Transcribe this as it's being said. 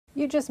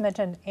You just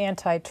mentioned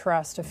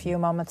antitrust a few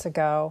moments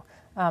ago.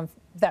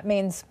 That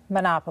means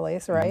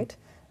monopolies, right?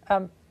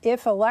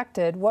 If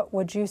elected, what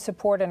would you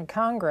support in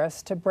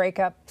Congress to break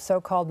up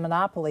so-called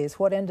monopolies?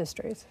 What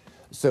industries?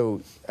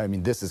 So, I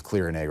mean, this is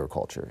clear in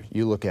agriculture.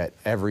 You look at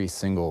every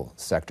single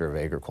sector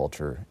of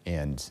agriculture,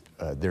 and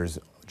there's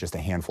just a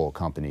handful of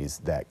companies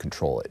that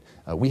control it.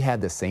 We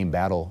had the same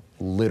battle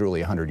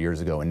literally 100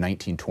 years ago. In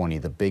 1920,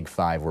 the big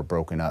five were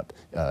broken up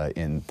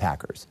in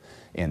packers,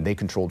 and they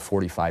controlled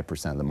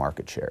 45% of the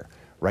market share.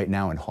 Right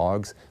now in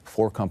hogs,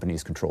 4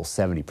 companies control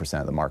 70%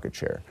 of the market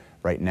share.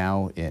 Right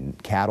now in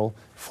cattle,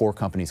 4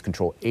 companies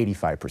control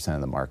 85%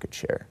 of the market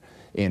share.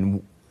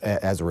 And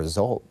as a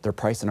result, they're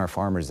pricing our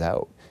farmers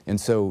out.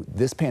 And so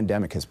this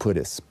pandemic has put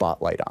a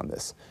spotlight on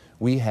this.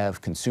 We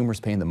have consumers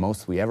paying the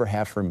most we ever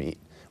have for meat.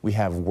 We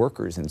have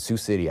workers in Sioux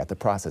City at the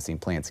processing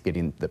plants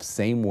getting the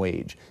same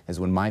wage as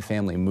when my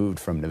family moved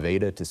from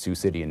Nevada to Sioux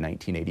City in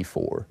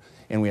 1984.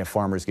 And we have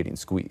farmers getting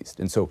squeezed.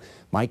 And so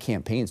my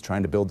campaign is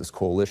trying to build this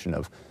coalition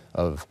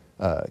of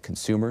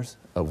consumers,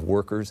 of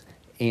workers,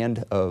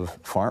 and of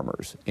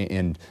farmers.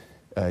 And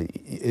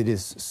it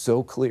is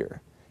so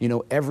clear. You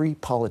know, every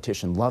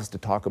politician loves to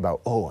talk about,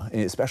 oh,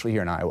 especially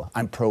here in Iowa,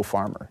 I'm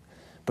pro-farmer.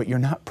 But you're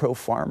not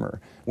pro-farmer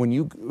when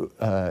you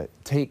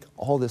take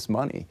all this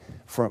money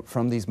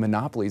from these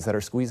monopolies that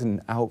are squeezing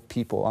out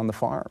people on the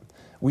farm.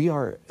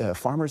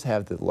 Farmers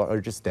have the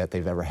largest debt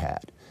they've ever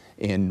had.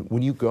 And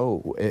when you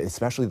go,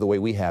 especially the way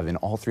we have in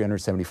all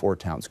 374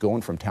 towns,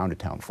 going from town to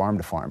town, farm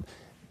to farm,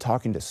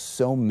 talking to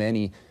so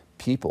many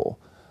people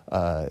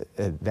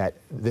that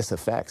this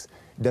affects,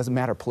 it doesn't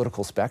matter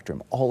political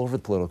spectrum, all over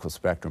the political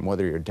spectrum,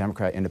 whether you're a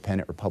Democrat,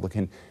 Independent,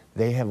 Republican,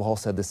 they have all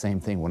said the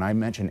same thing. When I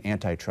mentioned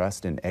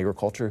antitrust in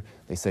agriculture,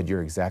 they said,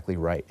 you're exactly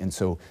right. And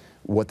so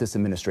what this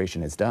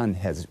administration has done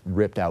has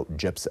ripped out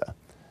GIPSA.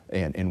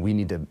 And we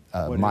need to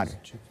monitor.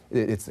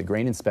 It's the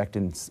Grain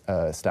Inspectants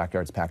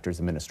Stockyards Packers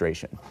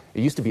Administration.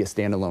 It used to be a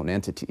standalone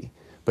entity,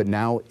 but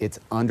now it's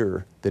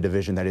under the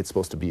division that it's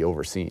supposed to be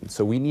overseeing.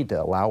 So we need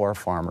to allow our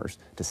farmers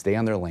to stay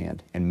on their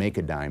land and make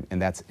a dime,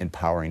 and that's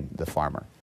empowering the farmer.